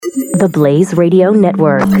The Blaze Radio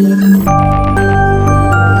Network.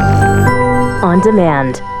 On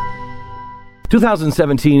demand.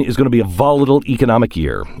 2017 is going to be a volatile economic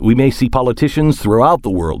year. We may see politicians throughout the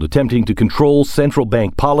world attempting to control central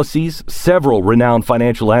bank policies. Several renowned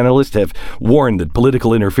financial analysts have warned that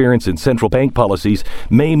political interference in central bank policies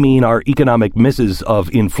may mean our economic misses of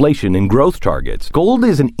inflation and growth targets. Gold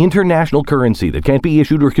is an international currency that can't be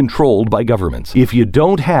issued or controlled by governments. If you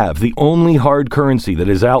don't have the only hard currency that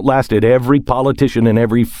has outlasted every politician and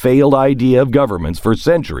every failed idea of governments for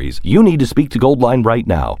centuries, you need to speak to Goldline right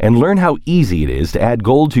now and learn how easy it is to add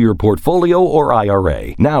gold to your portfolio or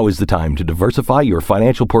IRA. Now is the time to diversify your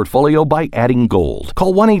financial portfolio by adding gold.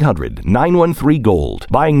 Call 1-800-913-GOLD.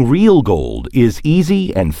 Buying real gold is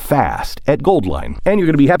easy and fast at Goldline. And you're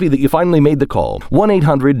going to be happy that you finally made the call.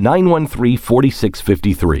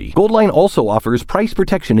 1-800-913-4653. Goldline also offers price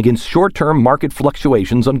protection against short-term market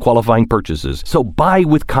fluctuations on qualifying purchases. So buy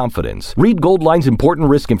with confidence. Read Goldline's important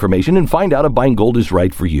risk information and find out if buying gold is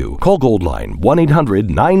right for you. Call Goldline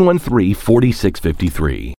 1-800-913-4653.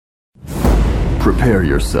 Prepare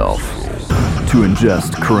yourself to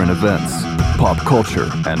ingest current events, pop culture,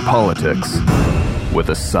 and politics with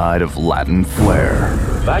a side of Latin flair.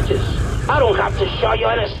 Vices? I don't have to show you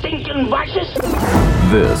any stinking vices.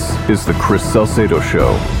 This is the Chris Salcedo Show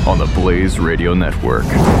on the Blaze Radio Network.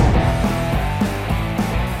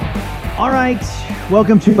 All right,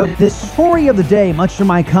 welcome to the story of the day, much to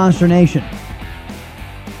my consternation,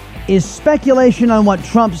 is speculation on what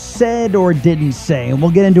Trump said or didn't say. And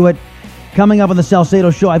we'll get into it coming up on the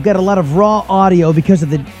Salcedo Show. I've got a lot of raw audio because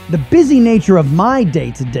of the busy nature of my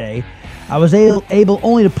day today. I was able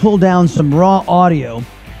only to pull down some raw audio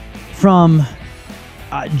from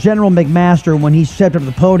General McMaster when he stepped up to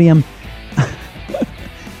the podium.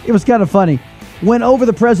 It was kind of funny. Went over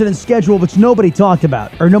the president's schedule, which nobody talked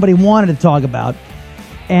about, or nobody wanted to talk about.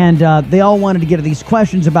 And they all wanted to get to these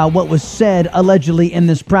questions about what was said allegedly in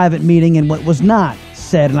this private meeting and what was not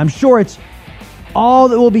said. And I'm sure it's all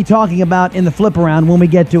that we'll be talking about in the flip around when we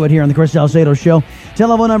get to it here on the Chris Salcedo Show.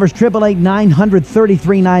 Telephone numbers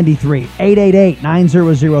 888-900-3393,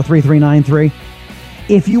 888-900-3393.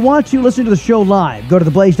 If you want to listen to the show live, go to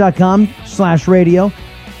theblaze.com/radio. You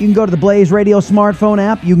can go to the Blaze Radio smartphone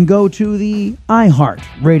app. You can go to the iHeart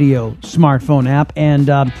Radio smartphone app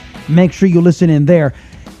and make sure you listen in there.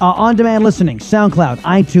 On-demand listening, SoundCloud,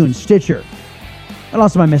 iTunes, Stitcher. What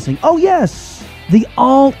else am I missing? Oh, yes, the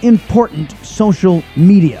all-important social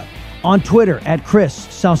media. On Twitter, at Chris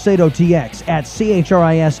Salcedo TX, at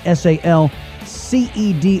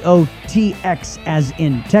ChrisSalcedotx, as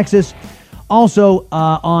in Texas. Also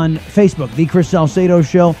on Facebook, The Chris Salcedo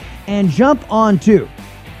Show. And jump on to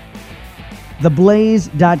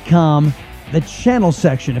theblaze.com, the channel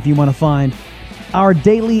section, if you want to find our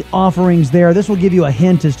daily offerings there. This will give you a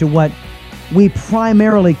hint as to what we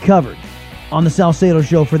primarily covered on the Salcedo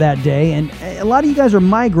Show for that day. And a lot of you guys are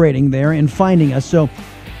migrating there and finding us, so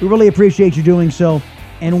we really appreciate you doing so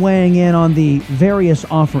and weighing in on the various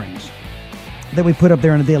offerings that we put up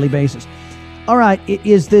there on a daily basis. All right, it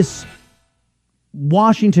is this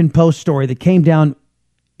Washington Post story that came down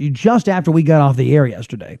just after we got off the air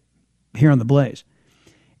yesterday here on The Blaze.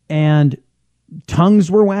 And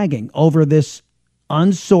tongues were wagging over this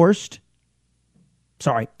anonymously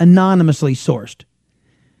sourced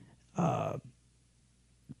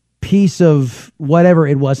piece of whatever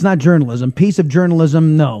it was. Not journalism. Piece of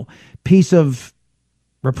journalism, no. Piece of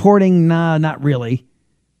reporting, nah, not really.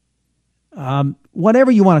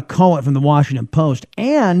 Whatever you want to call it from the Washington Post.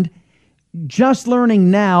 And just learning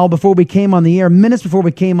now, before we came on the air, minutes before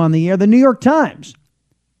we came on the air, the New York Times.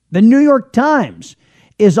 The New York Times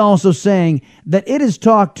is also saying that it has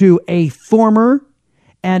talked to a former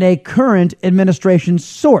and a current administration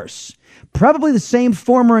source. Probably the same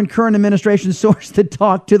former and current administration source that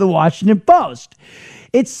talked to the Washington Post.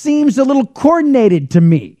 It seems a little coordinated to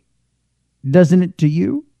me. Doesn't it to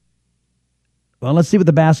you? Well, let's see what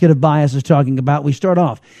the basket of bias is talking about. We start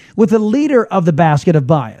off with the leader of the basket of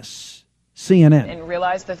bias, CNN. And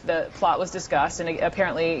realized that the plot was discussed, and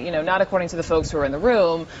apparently, not according to the folks who were in the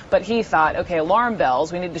room, but he thought, okay, alarm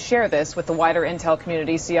bells, we need to share this with the wider intel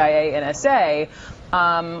community, CIA, NSA.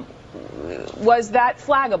 Was that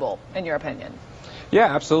flaggable, in your opinion?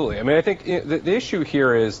 Yeah, absolutely. I mean, I think the issue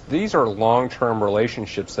here is these are long-term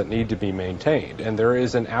relationships that need to be maintained, and there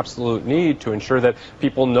is an absolute need to ensure that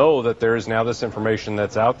people know that there is now this information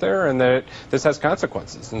that's out there and that this has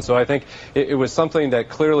consequences. And so I think it was something that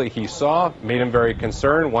clearly he saw, made him very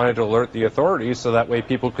concerned, wanted to alert the authorities so that way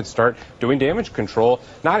people could start doing damage control,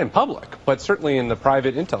 not in public, but certainly in the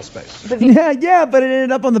private intel space. Yeah, but it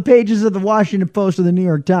ended up on the pages of the Washington Post and the New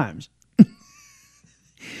York Times.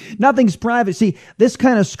 Nothing's private. See, this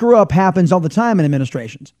kind of screw up happens all the time in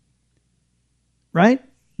administrations, right?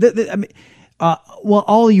 Well,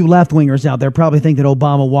 all you left-wingers out there probably think that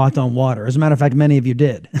Obama walked on water. As a matter of fact, many of you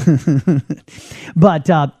did. But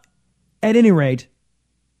at any rate,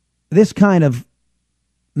 this kind of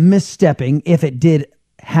misstepping, if it did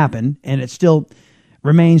happen, and it still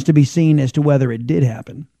remains to be seen as to whether it did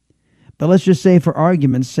happen, but let's just say for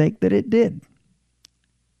argument's sake that it did.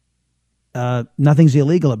 Nothing's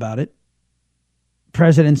illegal about it.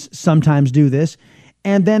 Presidents sometimes do this,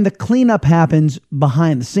 and then the cleanup happens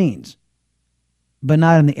behind the scenes, but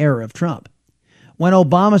not in the era of Trump. When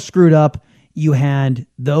Obama screwed up, you had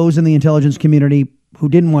those in the intelligence community who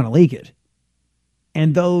didn't want to leak it,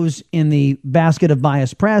 and those in the basket of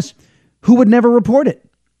biased press who would never report it,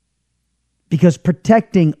 because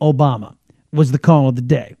protecting Obama was the call of the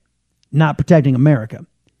day, not protecting America.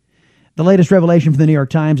 The latest revelation from the New York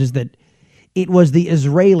Times is that it was the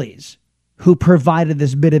Israelis who provided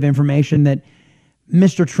this bit of information that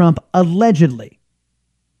Mr. Trump allegedly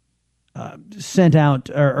sent out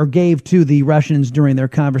or gave to the Russians during their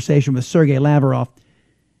conversation with Sergei Lavrov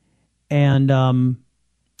and Mr.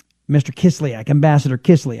 Kislyak, Ambassador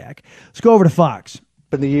Kislyak. Let's go over to Fox.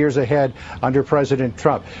 In the years ahead under President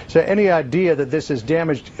Trump. So any idea that this has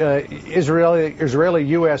damaged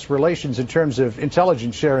Israeli-U.S. relations in terms of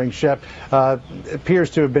intelligence sharing, Shep, appears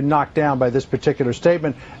to have been knocked down by this particular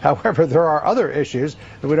statement. However, there are other issues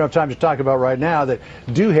that we don't have time to talk about right now that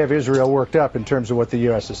do have Israel worked up in terms of what the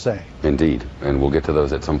U.S. is saying. Indeed, and we'll get to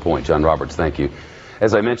those at some point. John Roberts, thank you.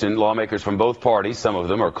 As I mentioned, lawmakers from both parties, some of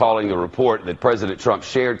them are calling the report that President Trump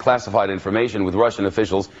shared classified information with Russian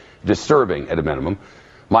officials disturbing at a minimum.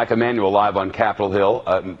 Mike Emanuel live on Capitol Hill.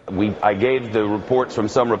 I gave the reports from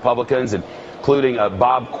some Republicans, including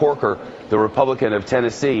Bob Corker, the Republican of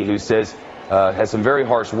Tennessee, who says has some very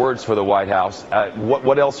harsh words for the White House.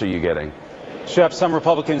 What else are you getting? Shep, some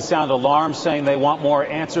Republicans sound alarmed, saying they want more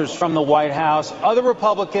answers from the White House. Other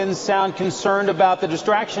Republicans sound concerned about the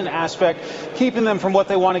distraction aspect, keeping them from what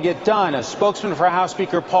they want to get done. A spokesman for House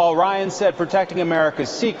Speaker Paul Ryan said protecting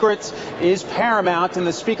America's secrets is paramount, and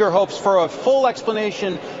the Speaker hopes for a full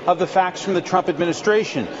explanation of the facts from the Trump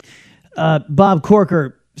administration. Bob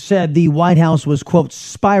Corker said the White House was, quote,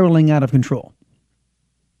 spiraling out of control.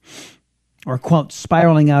 Or, quote,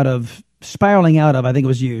 spiraling out of, I think it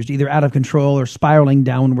was used, either out of control or spiraling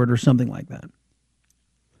downward or something like that.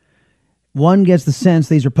 One gets the sense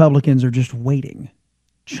these Republicans are just waiting,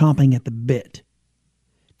 chomping at the bit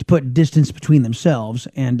to put distance between themselves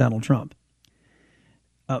and Donald Trump.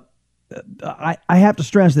 I have to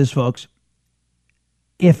stress this, folks.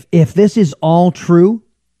 If this is all true,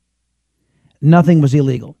 nothing was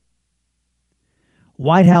illegal.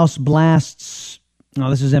 White House blasts,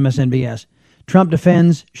 this is MSNBS. Trump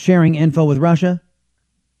defends sharing info with Russia.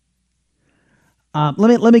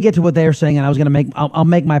 Let me get to what they're saying, and I'll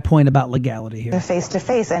make my point about legality here. Face to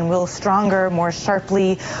face, and will stronger, more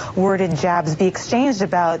sharply worded jabs be exchanged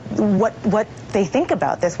about what they think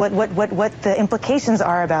about this, what the implications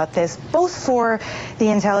are about this, both for the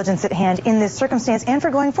intelligence at hand in this circumstance and for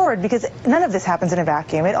going forward, because none of this happens in a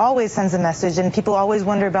vacuum. It always sends a message, and people always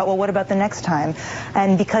wonder about, well, what about the next time?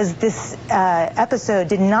 And because this episode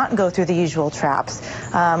did not go through the usual traps,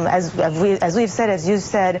 as we've said, as you've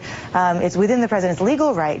said, it's within the president's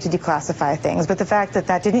legal right to declassify things, but the fact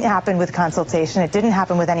that didn't happen with consultation, it didn't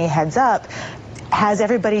happen with any heads up, has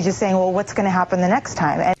everybody just saying, well, what's going to happen the next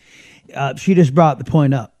time? She just brought the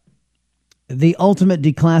point up. The ultimate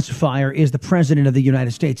declassifier is the president of the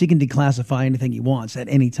United States. He can declassify anything he wants at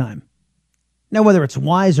any time. Now, whether it's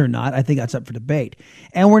wise or not, I think that's up for debate.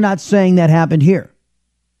 And we're not saying that happened here.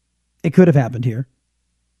 It could have happened here.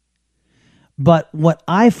 But what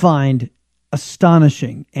I find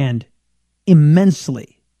astonishing and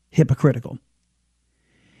immensely hypocritical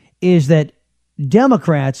is that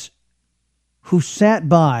Democrats who sat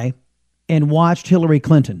by and watched Hillary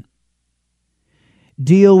Clinton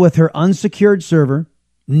deal with her unsecured server,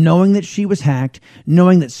 knowing that she was hacked,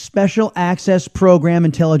 knowing that special access program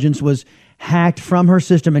intelligence was hacked from her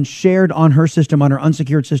system and shared on her system, on her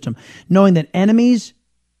unsecured system, knowing that enemies,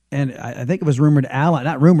 and I think it was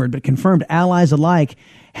not rumored, but confirmed allies alike,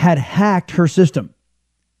 had hacked her system.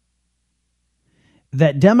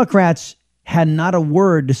 That Democrats had not a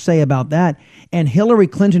word to say about that, and Hillary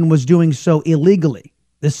Clinton was doing so illegally.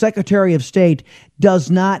 The Secretary of State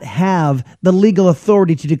does not have the legal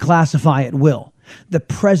authority to declassify at will. The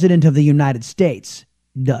President of the United States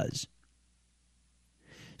does.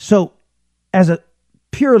 So, as a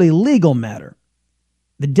purely legal matter,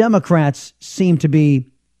 the Democrats seem to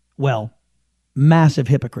be, well, massive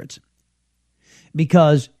hypocrites.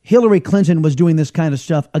 because Hillary Clinton was doing this kind of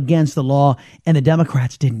stuff against the law and the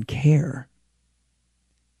Democrats didn't care.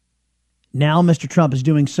 Now Mr. Trump is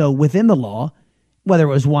doing so within the law, whether it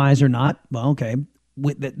was wise or not. Well, okay,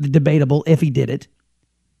 debatable if he did it.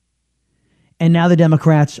 And now the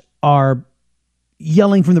Democrats are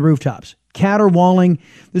yelling from the rooftops, caterwauling,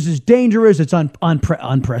 this is dangerous, it's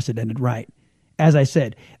unprecedented, right? As I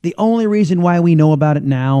said, the only reason why we know about it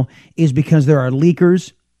now is because there are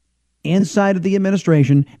leakers inside of the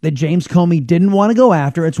administration that James Comey didn't want to go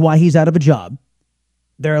after. It's why he's out of a job.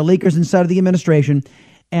 There are leakers inside of the administration,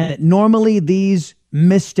 and normally these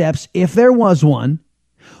missteps, if there was one,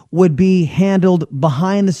 would be handled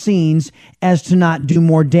behind the scenes as to not do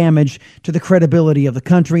more damage to the credibility of the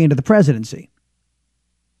country and to the presidency,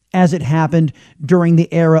 as it happened during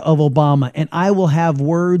the era of Obama. And I will have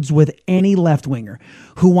words with any left-winger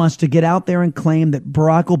who wants to get out there and claim that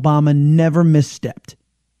Barack Obama never misstepped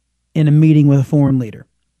in a meeting with a foreign leader.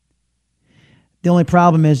 The only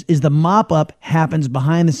problem is the mop-up happens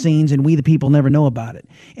behind the scenes and we the people never know about it.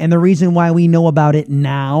 And the reason why we know about it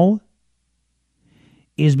now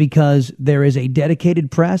is because there is a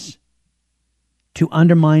dedicated press to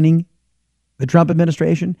undermining the Trump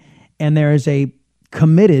administration, and there is a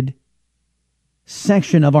committed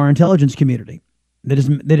section of our intelligence community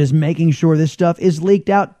that is making sure this stuff is leaked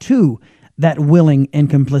out to that willing and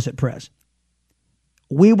complicit press.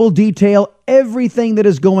 We will detail everything that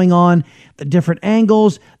is going on, the different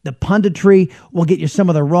angles, the punditry. We'll get you some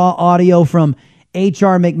of the raw audio from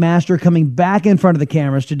H.R. McMaster coming back in front of the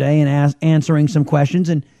cameras today and answering some questions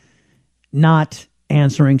and not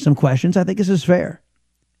answering some questions. I think this is fair.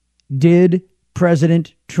 Did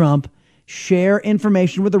President Trump share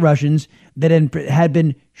information with the Russians that had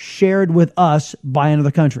been shared with us by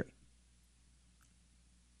another country?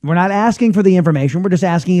 We're not asking for the information. We're just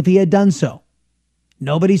asking if he had done so.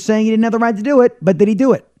 Nobody's saying he didn't have the right to do it, but did he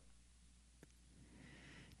do it?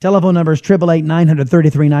 Telephone number is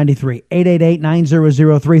 888-900-3393,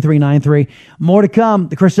 888-900-3393. More to come.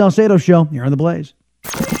 The Chris Salcedo Show. You're on The Blaze.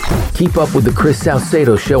 Keep up with the Chris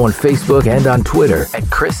Salcedo Show on Facebook and on Twitter at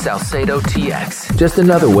Chris Salcedo TX. Just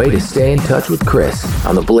another way to stay in touch with Chris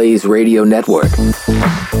on the Blaze Radio Network.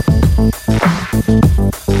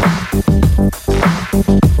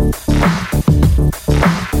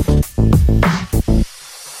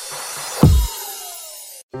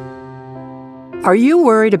 Are you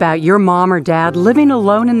worried about your mom or dad living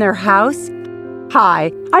alone in their house?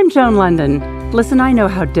 Hi, I'm Joan London. Listen, I know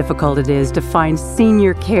how difficult it is to find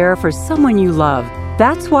senior care for someone you love.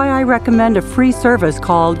 That's why I recommend a free service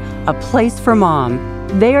called A Place for Mom.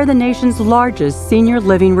 They are the nation's largest senior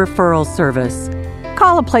living referral service.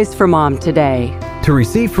 Call A Place for Mom today. To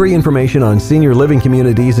receive free information on senior living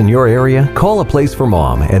communities in your area, call A Place for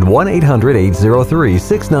Mom at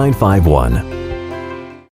 1-800-803-6951.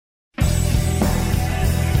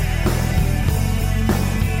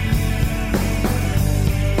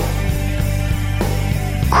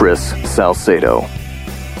 Chris Salcedo.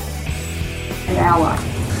 An ally.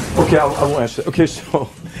 Okay, I will answer that. Okay, so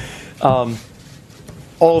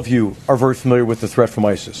all of you are very familiar with the threat from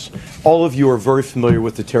ISIS. All of you are very familiar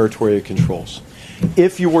with the territory it controls.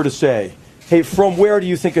 If you were to say, hey, from where do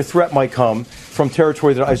you think a threat might come from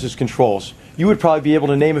territory that ISIS controls, you would probably be able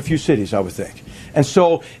to name a few cities, I would think. And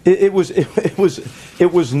so it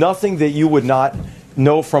was nothing that you would not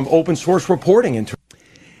know from open source reporting.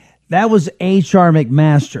 That was H.R.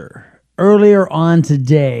 McMaster earlier on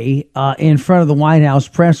today in front of the White House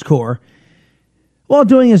press corps while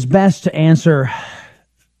doing his best to answer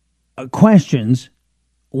questions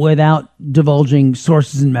without divulging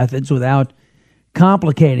sources and methods, without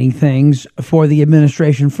complicating things for the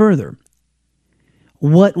administration further.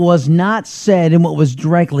 What was not said and what was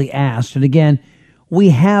directly asked, and again,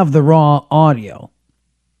 we have the raw audio,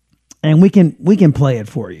 and we can play it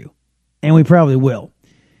for you, and we probably will.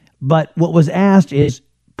 But what was asked is,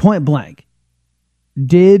 point blank,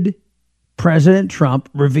 did President Trump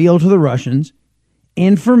reveal to the Russians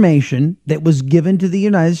information that was given to the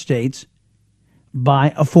United States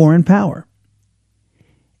by a foreign power?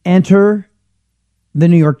 Enter the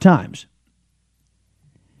New York Times.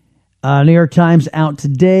 New York Times out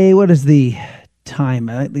today. What is the time?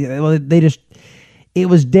 Well, it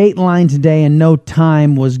was Dateline today and no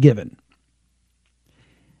time was given.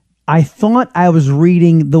 I thought I was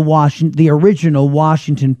reading the original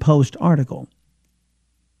Washington Post article.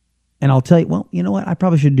 And I'll tell you, well, you know what? I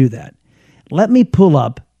probably should do that. Let me pull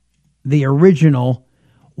up the original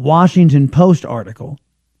Washington Post article,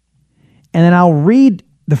 and then I'll read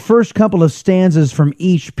the first couple of stanzas from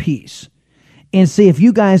each piece and see if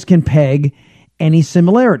you guys can peg any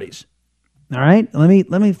similarities. All right, let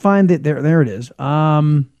me find it. There it is. Did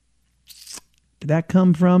that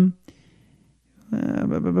come from?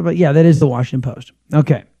 But yeah, that is the Washington Post.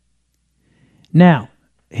 Okay. Now,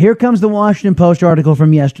 here comes the Washington Post article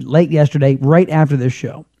from late yesterday, right after this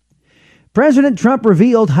show. President Trump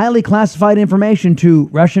revealed highly classified information to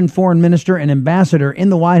Russian foreign minister and ambassador in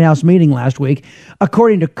the White House meeting last week,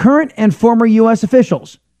 according to current and former U.S.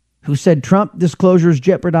 officials, who said Trump disclosures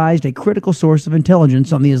jeopardized a critical source of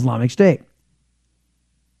intelligence on the Islamic State.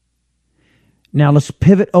 Now let's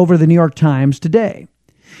pivot over to the New York Times today.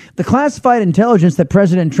 The classified intelligence that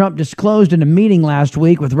President Trump disclosed in a meeting last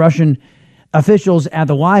week with Russian officials at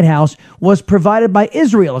the White House was provided by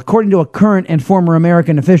Israel, according to a current and former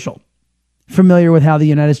American official familiar with how the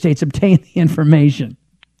United States obtained the information.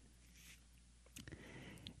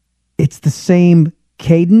 It's the same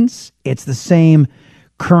cadence. It's the same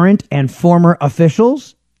current and former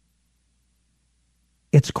officials.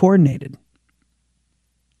 It's coordinated.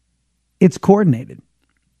 It's coordinated.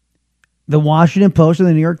 The Washington Post and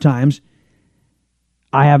the New York Times,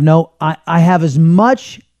 I have as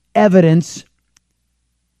much evidence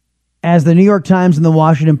as the New York Times and the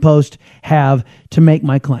Washington Post have to make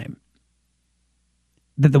my claim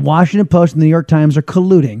that the Washington Post and the New York Times are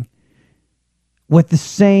colluding with the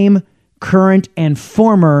same current and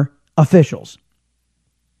former officials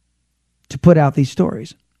to put out these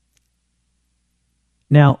stories.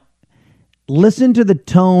 Now, listen to the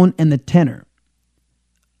tone and the tenor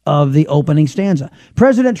of the opening stanza.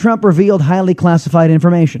 President Trump revealed highly classified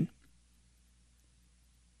information.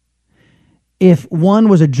 If one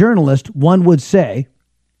was a journalist, one would say,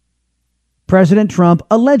 President Trump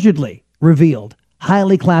allegedly revealed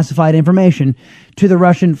highly classified information to the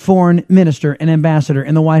Russian foreign minister and ambassador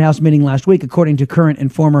in the White House meeting last week, according to current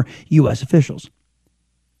and former U.S. officials.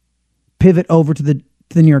 Pivot over to the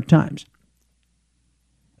New York Times.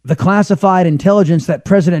 The classified intelligence that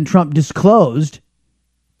President Trump disclosed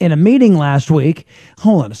in a meeting last week,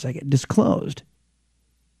 hold on a second, disclosed.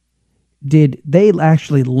 Did they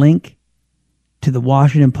actually link to the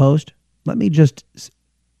Washington Post? Let me just...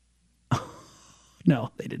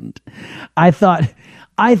 No, they didn't. I thought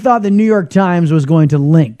the New York Times was going to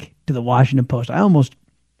link to the Washington Post. I almost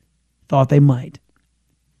thought they might.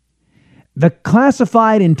 The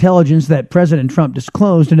classified intelligence that President Trump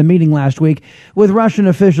disclosed in a meeting last week with Russian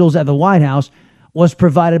officials at the White House was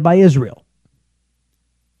provided by Israel,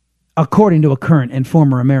 according to a current and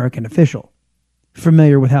former American official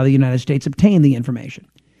familiar with how the United States obtained the information.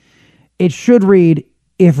 It should read,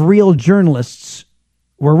 if real journalists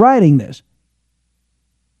were writing this.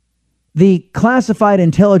 The classified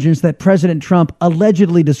intelligence that President Trump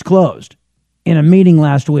allegedly disclosed in a meeting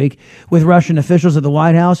last week with Russian officials at the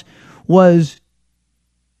White House was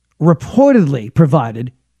reportedly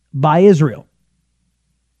provided by Israel,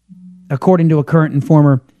 according to a current and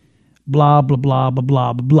former blah, blah, blah, blah,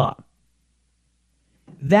 blah, blah, blah.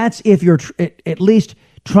 That's if you're at least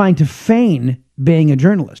trying to feign being a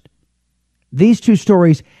journalist. These two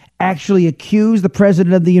stories actually accuse the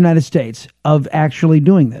President of the United States of actually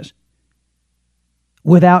doing this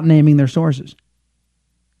without naming their sources.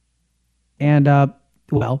 And,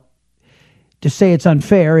 well, to say it's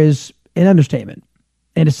unfair is an understatement.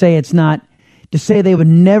 And to say it's not, to say they would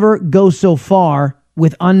never go so far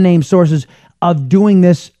with unnamed sources of doing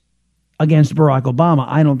this against Barack Obama,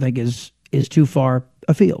 I don't think is too far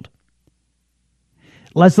afield.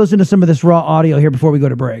 Let's listen to some of this raw audio here before we go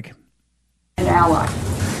to break. An ally.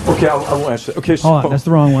 Okay, I will answer. Okay, so hold on, that's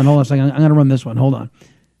the wrong one. Hold on a second. I'm going to run this one. Hold on.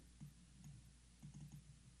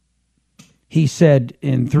 He said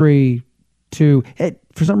in 3, 2.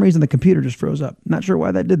 For some reason, the computer just froze up. Not sure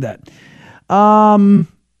why that did that.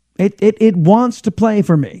 It wants to play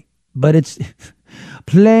for me, but it's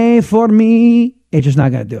play for me. It's just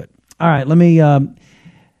not going to do it. All right, let me.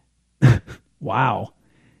 Wow.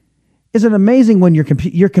 Isn't it amazing when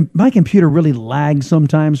my computer really lags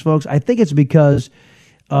sometimes, folks? I think it's because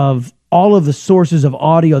of all of the sources of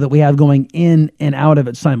audio that we have going in and out of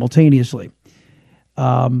it simultaneously.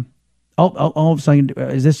 All of a sudden,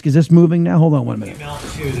 is this moving now? Hold on 1 minute. Came out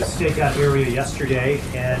to the stakeout area yesterday,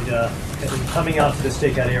 and coming out to the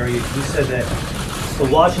stakeout area, you said that the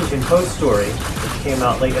Washington Post story that came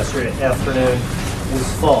out late yesterday afternoon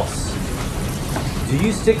was false. Do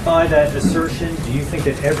you stick by that assertion? Do you think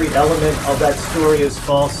that every element of that story is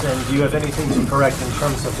false? And do you have anything to correct in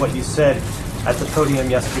terms of what you said at the podium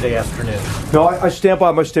yesterday afternoon? No, I stand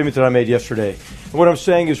by my statement that I made yesterday. And what I'm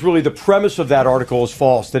saying is really the premise of that article is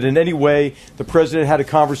false, that in any way the president had a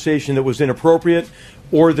conversation that was inappropriate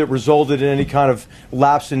or that resulted in any kind of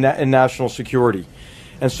lapse in national security.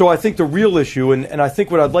 And so I think the real issue, and I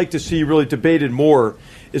think what I'd like to see really debated more,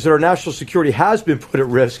 is that our national security has been put at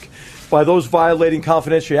risk by those violating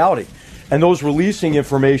confidentiality and those releasing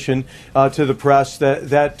information to the press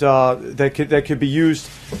that could be used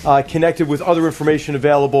connected with other information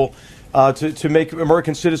available to make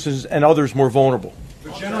American citizens and others more vulnerable.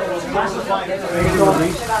 The general was classifying information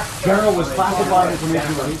released. General was classifying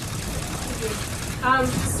information released.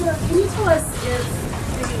 Sir, can you tell us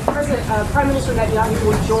if Prime Minister Netanyahu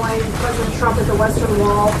will join President Trump at the Western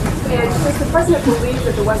Wall, and does the president believe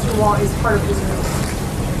that the Western Wall is part of Israel?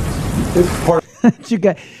 It's part.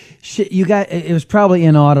 You got. It was probably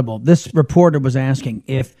inaudible. This reporter was asking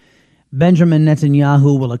if Benjamin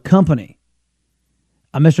Netanyahu will accompany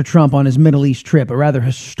Mr. Trump on his Middle East trip, a rather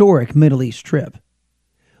historic Middle East trip,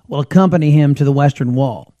 will accompany him to the Western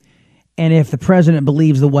Wall, and if the president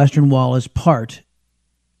believes the Western Wall is part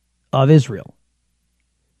of Israel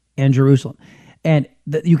and Jerusalem. And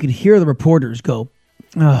you could hear the reporters go,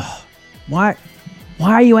 oh, why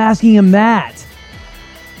are you asking him that?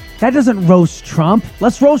 That doesn't roast Trump.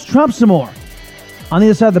 Let's roast Trump some more. On the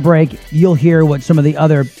other side of the break, you'll hear what some of the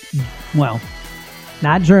other, well,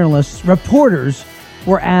 not journalists, reporters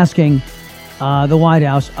were asking the White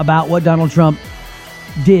House about what Donald Trump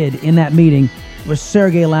did in that meeting with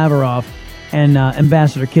Sergei Lavrov and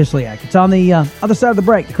Ambassador Kislyak. It's on the other side of the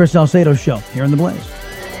break, the Chris Salcedo Show, here in The Blaze.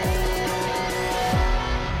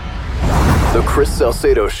 The Chris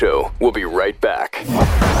Salcedo Show. We'll be right back.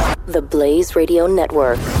 The Blaze Radio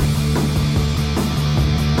Network.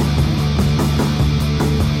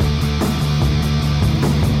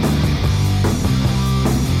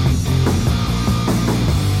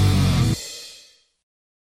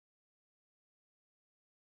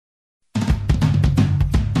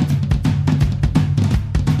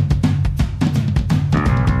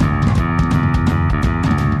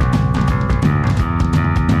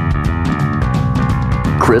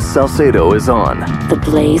 Chris Salcedo is on The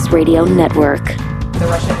Blaze Radio Network. The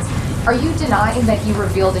Russians. Are you denying that you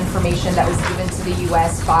revealed information that was given to the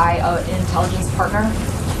U.S. by an intelligence partner?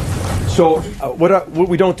 So what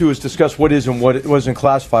we don't do is discuss what is and what wasn't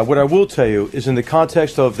classified. What I will tell you is in the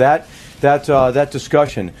context of that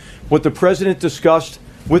discussion, what the president discussed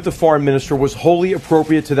with the foreign minister was wholly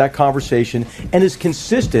appropriate to that conversation and is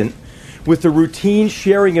consistent with the routine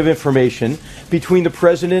sharing of information between the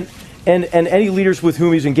president and any leaders with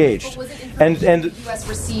whom he's engaged. Was it information the U.S.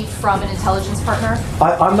 received from an intelligence partner?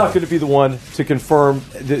 I'm not going to be the one to confirm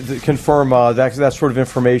that sort of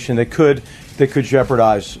information that could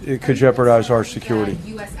jeopardize our security.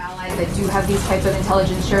 U.S. allies that do have these types of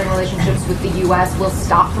intelligence sharing relationships with the U.S. will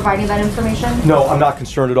stop providing that information? No, I'm not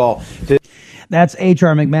concerned at all. That's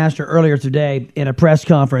H.R. McMaster earlier today in a press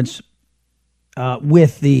conference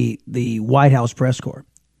with the White House press corps,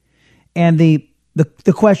 and the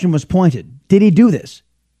question was pointed. Did he do this?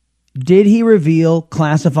 Did he reveal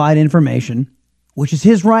classified information, which is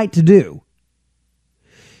his right to do,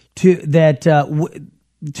 to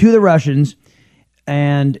the Russians?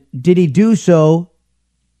 And did he do so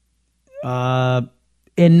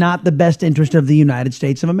in not the best interest of the United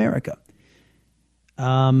States of America?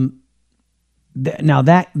 Now,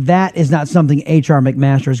 that is not something H.R.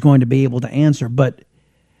 McMaster is going to be able to answer, but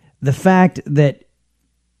the fact that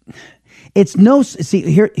it's no... See,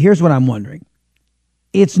 here's what I'm wondering.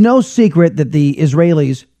 It's no secret that the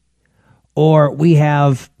Israelis, or we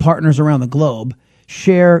have partners around the globe,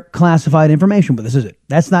 share classified information with us, is it?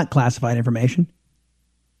 That's not classified information.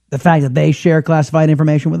 The fact that they share classified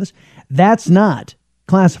information with us, that's not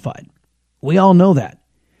classified. We all know that.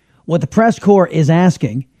 What the press corps is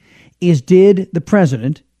asking is, did the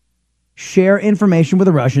president share information with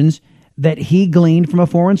the Russians that he gleaned from a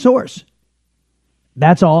foreign source?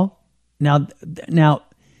 That's all. Now,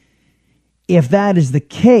 if that is the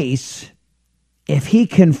case, if he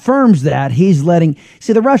confirms that, he's letting...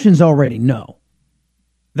 See, the Russians already know.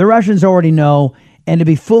 The Russians already know, and to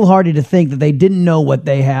be foolhardy to think that they didn't know what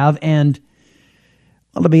they have, and,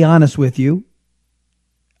 well, to be honest with you,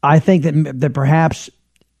 I think that perhaps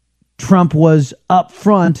Trump was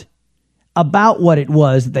upfront about what it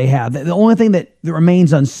was that they have. The only thing that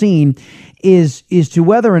remains unseen is to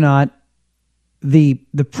whether or not the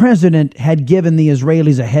president had given the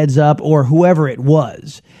Israelis a heads up, or whoever it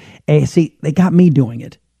was. See, they got me doing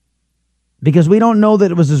it because we don't know that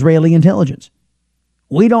it was Israeli intelligence.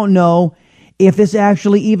 We don't know if this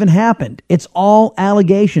actually even happened. It's all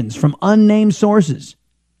allegations from unnamed sources.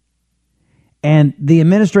 And the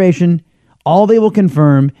administration, all they will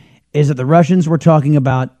confirm is that the Russians were talking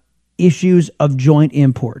about issues of joint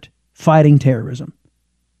import, fighting terrorism.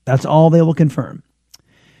 That's all they will confirm.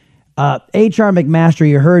 H.R. McMaster,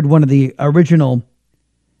 you heard one of the original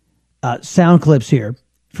sound clips here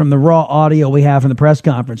from the raw audio we have from the press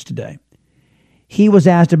conference today. He was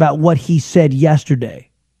asked about what he said yesterday,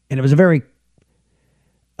 and it was a very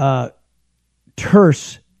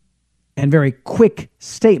terse and very quick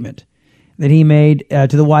statement that he made to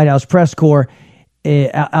the White House press corps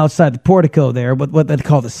outside the portico there, what they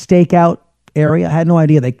call the stakeout area. I had no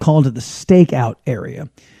idea they called it the stakeout area.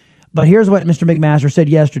 But here's what Mr. McMaster said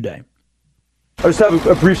yesterday. I just have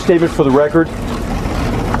a brief statement for the record.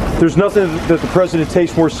 There's nothing that the president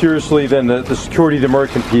takes more seriously than the security of the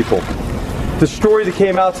American people. The story that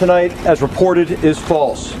came out tonight, as reported, is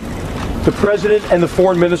false. The president and the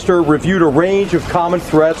foreign minister reviewed a range of common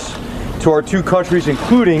threats to our two countries,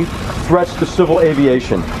 including threats to civil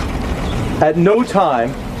aviation. At no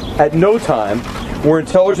time were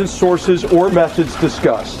intelligence sources or methods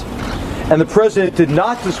discussed. And the president did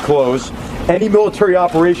not disclose any military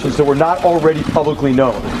operations that were not already publicly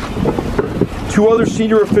known. Two other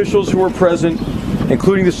senior officials who were present,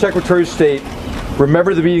 including the Secretary of State,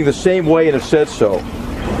 remember the meeting the same way and have said so.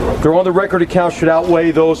 Their on-the-record accounts should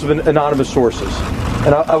outweigh those of anonymous sources.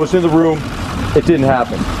 And I was in the room. It didn't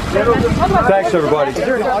happen. Thanks, everybody.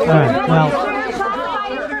 All right, well,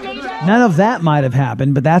 none of that might have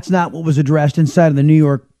happened, but that's not what was addressed inside of the New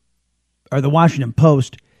York or the Washington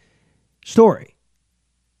Post story.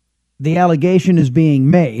 The allegation is being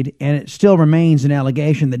made, and it still remains an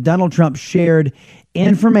allegation, that Donald Trump shared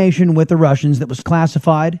information with the Russians that was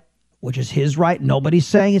classified, which is his right. Nobody's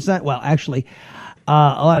saying it's not. Well, actually, a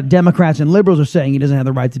lot of Democrats and liberals are saying he doesn't have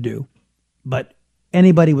the right to do. But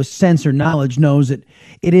anybody with sense or knowledge knows that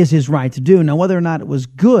it is his right to do. Now, whether or not it was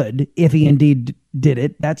good, if he indeed did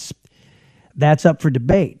it, that's up for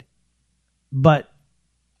debate. But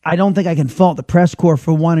I don't think I can fault the press corps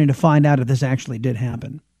for wanting to find out if this actually did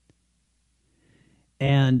happen.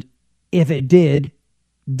 And if it did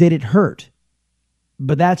it hurt?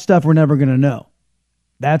 But that stuff we're never going to know.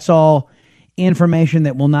 That's all information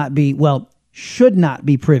that will not be, should not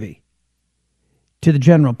be privy to the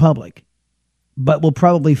general public, but will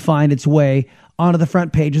probably find its way onto the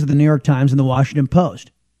front pages of the New York Times and the Washington Post.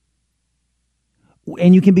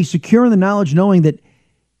 And you can be secure in the knowledge knowing that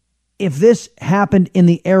if this happened in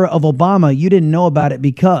the era of Obama, you didn't know about it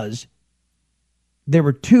because there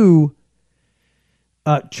were two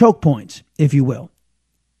choke points, if you will,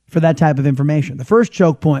 for that type of information. The first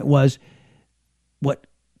choke point was what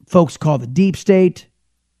folks call the deep state.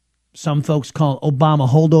 Some folks call Obama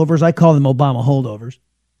holdovers. I call them Obama holdovers.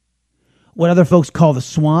 What other folks call the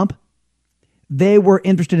swamp. They were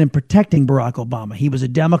interested in protecting Barack Obama. He was a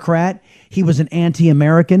Democrat. He was an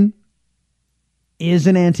anti-American. Is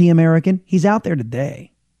an anti-American. He's out there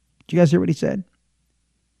today. Did you guys hear what he said?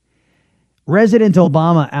 Resident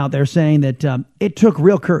Obama out there saying that it took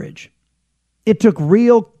real courage. It took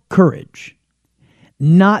real courage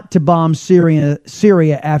not to bomb Syria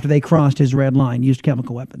after they crossed his red line, used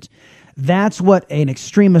chemical weapons. That's what an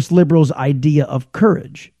extremist liberal's idea of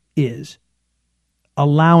courage is.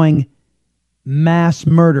 Allowing mass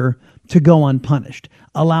murder to go unpunished.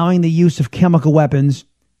 Allowing the use of chemical weapons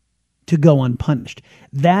to go unpunished.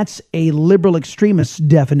 That's a liberal extremist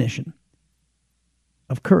definition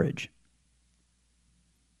of courage.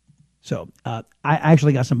 So I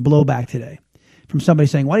actually got some blowback today from somebody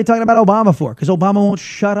saying, what are you talking about Obama for? Because Obama won't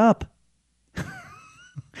shut up.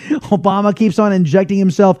 Obama keeps on injecting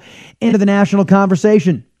himself into the national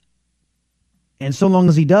conversation. And so long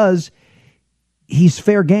as he does, he's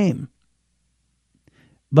fair game.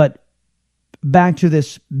 But back to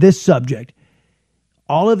this subject.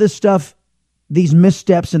 All of this stuff, these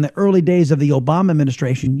missteps in the early days of the Obama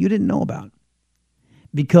administration, you didn't know about.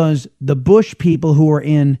 Because the Bush people who were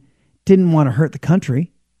in didn't want to hurt the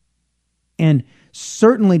country. And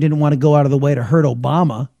certainly didn't want to go out of the way to hurt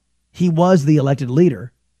Obama. He was the elected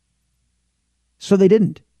leader. So they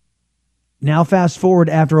didn't. Now fast forward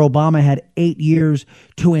after Obama had 8 years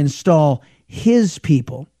to install his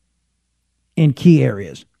people in key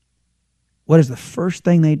areas. What is the first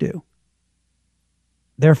thing they do?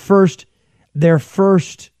 Their first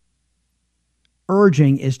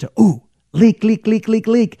urging is to,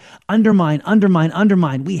 leak. Undermine.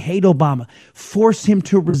 We hate Obama. Force him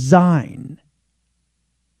to resign.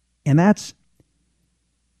 And that's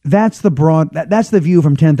the view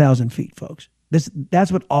from 10,000 feet, folks.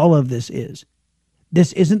 That's what all of this is.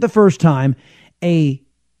 This isn't the first time a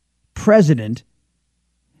president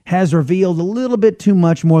has revealed a little bit too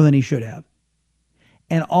much more than he should have.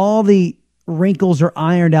 And all the wrinkles are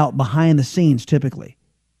ironed out behind the scenes typically.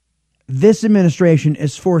 This administration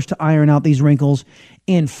is forced to iron out these wrinkles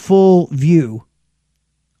in full view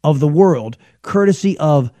of the world, courtesy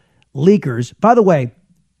of leakers. By the way,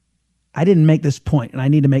 I didn't make this point, and I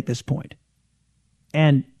need to make this point.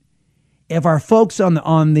 And if our folks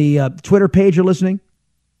on the Twitter page are listening,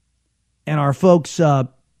 and our folks at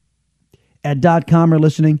 .com are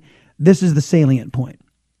listening, this is the salient point.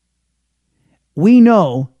 We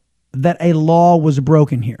know that a law was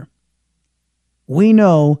broken here. We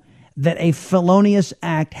know that a felonious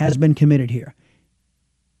act has been committed here.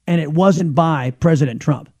 And it wasn't by President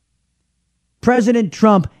Trump. President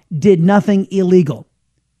Trump did nothing illegal.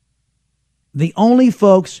 The only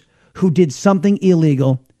folks who did something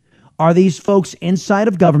illegal are these folks inside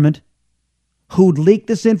of government who'd leaked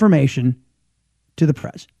this information to the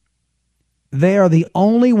press. They are the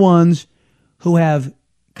only ones who have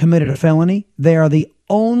committed a felony. They are the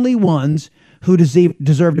only ones who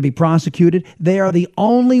deserve to be prosecuted. They are the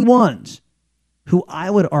only ones who,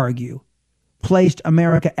 I would argue, placed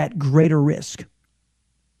America at greater risk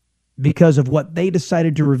because of what they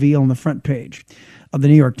decided to reveal on the front page of the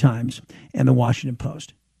New York Times and the Washington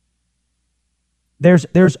Post.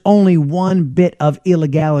 There's only one bit of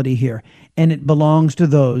illegality here, and it belongs to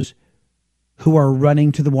those who are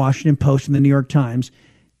running to the Washington Post and the New York Times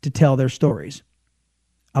to tell their stories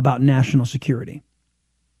about national security.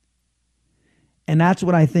 And that's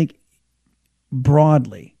what I think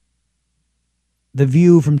broadly the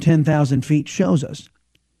view from 10,000 feet shows us.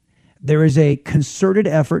 There is a concerted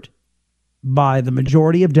effort by the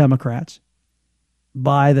majority of Democrats,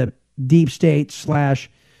 by the deep state / swamp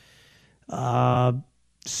 /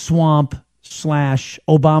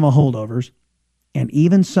 Obama holdovers, and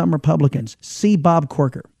even some Republicans, see Bob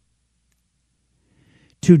Corker,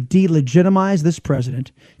 to delegitimize this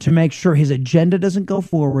president, to make sure his agenda doesn't go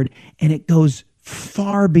forward, and it goes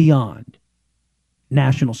far beyond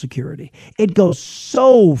national security. It goes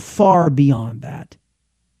so far beyond that.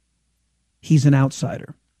 He's an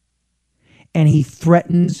outsider. And he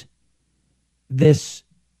threatens this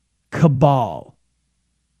cabal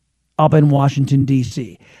up in Washington,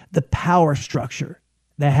 D.C., the power structure,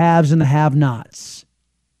 the haves and the have-nots,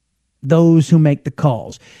 those who make the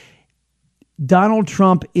calls. Donald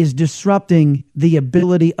Trump is disrupting the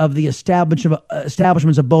ability of the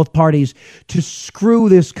establishments of both parties to screw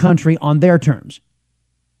this country on their terms.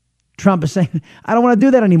 Trump is saying, I don't want to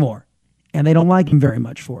do that anymore. And they don't like him very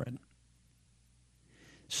much for it.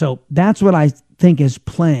 So that's what I think is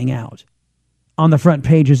playing out on the front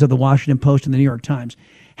pages of the Washington Post and the New York Times.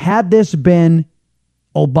 Had this been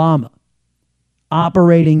Obama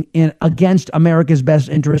operating against America's best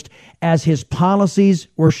interest, as his policies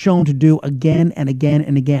were shown to do again and again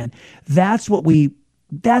and again, that's what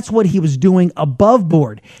he was doing above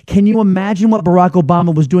board. Can you imagine what Barack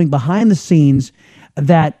Obama was doing behind the scenes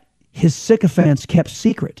that his sycophants kept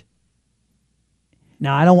secret?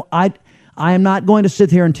 Now, I am not going to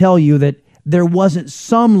sit here and tell you that there wasn't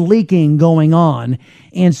some leaking going on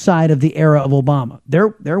inside of the era of Obama.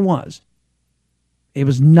 There was. It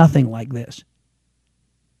was nothing like this.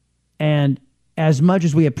 And as much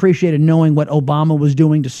as we appreciated knowing what Obama was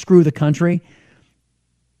doing to screw the country,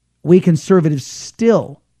 we conservatives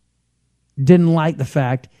still didn't like the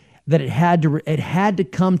fact that it had to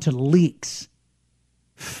come to leaks,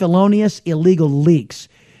 felonious, illegal leaks,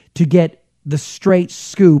 to get the straight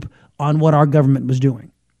scoop on what our government was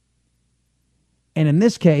doing. And in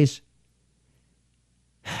this case,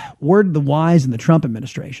 word to the wise in the Trump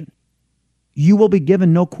administration, you will be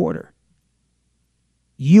given no quarter.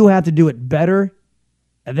 You have to do it better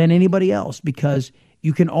than anybody else, because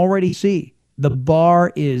you can already see the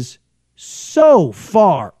bar is so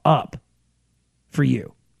far up for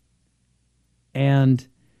you. And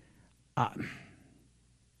I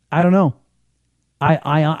don't know.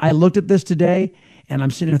 I looked at this today and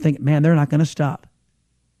I'm sitting there thinking, man, they're not going to stop.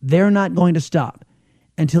 They're not going to stop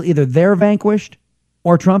until either they're vanquished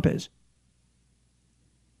or Trump is.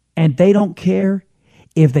 And they don't care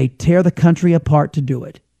if they tear the country apart to do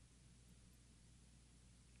it.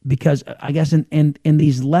 Because I guess in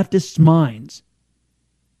these leftists' minds,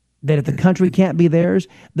 that if the country can't be theirs,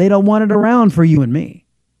 they don't want it around for you and me.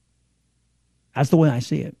 That's the way I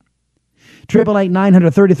see it.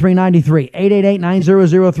 888-900-3393,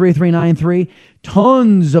 888-900-3393.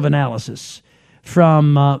 Tons of analysis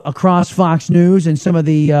from across Fox News and some of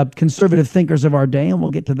the conservative thinkers of our day, and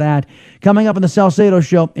we'll get to that coming up on the Salcedo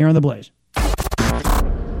Show here on The Blaze.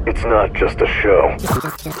 It's not just a show.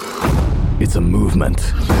 It's a movement.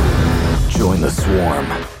 Join the swarm.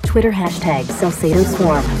 Twitter hashtag Salcedo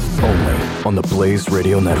Swarm. Only on the Blaze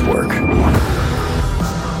Radio Network.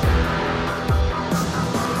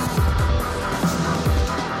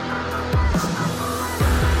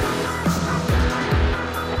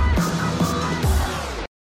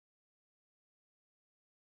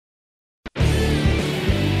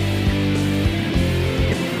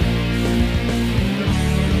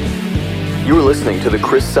 listening to The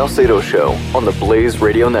Chris Salcedo Show on the Blaze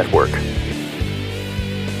Radio Network.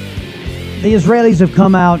 The Israelis have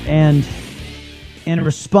come out and, in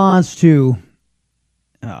response to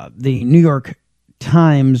the New York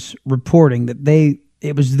Times reporting that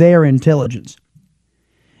it was their intelligence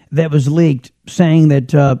that was leaked, saying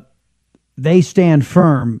that they stand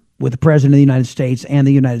firm with the President of the United States and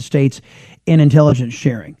the United States in intelligence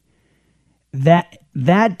sharing. That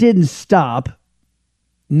didn't stop,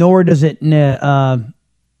 nor does it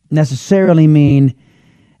necessarily mean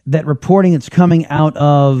that reporting that's coming out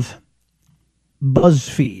of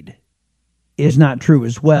BuzzFeed is not true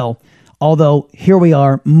as well, although here we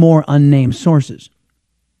are, more unnamed sources.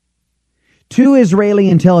 2 Israeli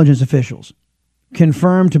intelligence officials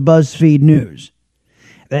confirmed to BuzzFeed News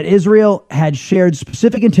that Israel had shared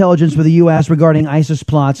specific intelligence with the U.S. regarding ISIS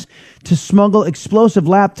plots to smuggle explosive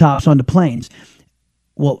laptops onto planes.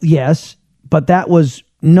 Well, yes, but that was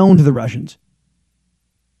known to the Russians.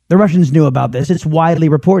 The Russians knew about this. It's widely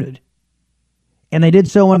reported. And they did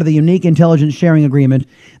so under the unique intelligence sharing agreement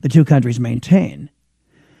the two countries maintain.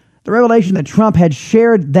 The revelation that Trump had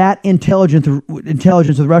shared that intelligence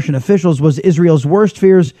with Russian officials was Israel's worst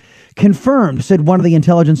fears confirmed, said one of the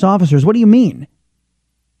intelligence officers. What do you mean?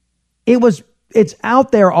 It's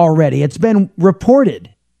out there already. It's been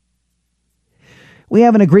reported. We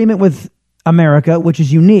have an agreement with America, which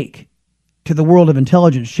is unique to the world of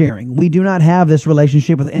intelligence sharing. We do not have this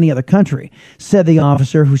relationship with any other country, said the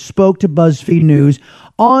officer who spoke to BuzzFeed News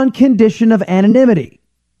on condition of anonymity,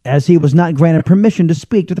 as he was not granted permission to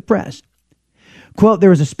speak to the press. Quote,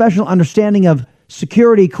 there is a special understanding of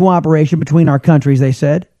security cooperation between our countries, they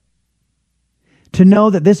said. To know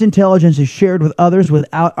that this intelligence is shared with others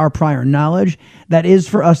without our prior knowledge, that is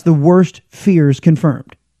for us the worst fears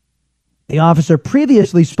confirmed. The officer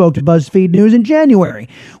previously spoke to BuzzFeed News in January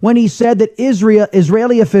when he said that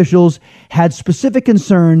Israeli officials had specific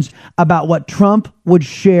concerns about what Trump would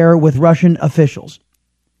share with Russian officials.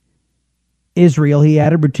 Israel, he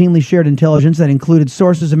added, routinely shared intelligence that included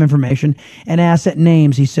sources of information and asset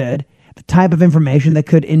names, he said, the type of information that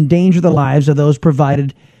could endanger the lives of those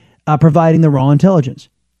providing the raw intelligence.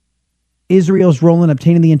 Israel's role in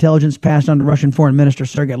obtaining the intelligence passed on to Russian Foreign Minister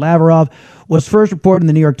Sergei Lavrov was first reported in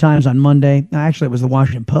the New York Times on Monday. Actually, it was the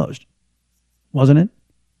Washington Post, wasn't it?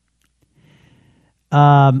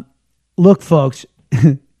 Look, folks,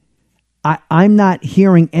 I'm not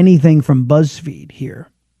hearing anything from BuzzFeed here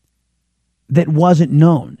that wasn't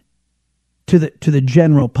known to the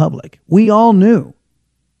general public. We all knew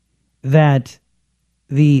that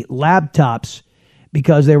the laptops,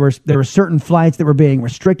 because there were certain flights that were being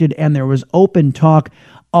restricted, and there was open talk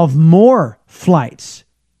of more flights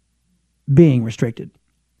being restricted.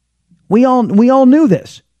 We all knew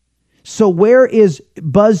this. So where is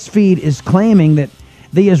BuzzFeed is claiming that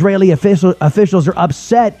the Israeli officials are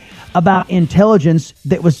upset about intelligence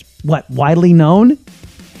that was widely known?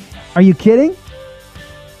 Are you kidding?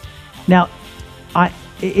 Now,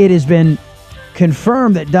 it has been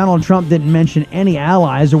confirmed that Donald Trump didn't mention any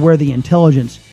allies or where the intelligence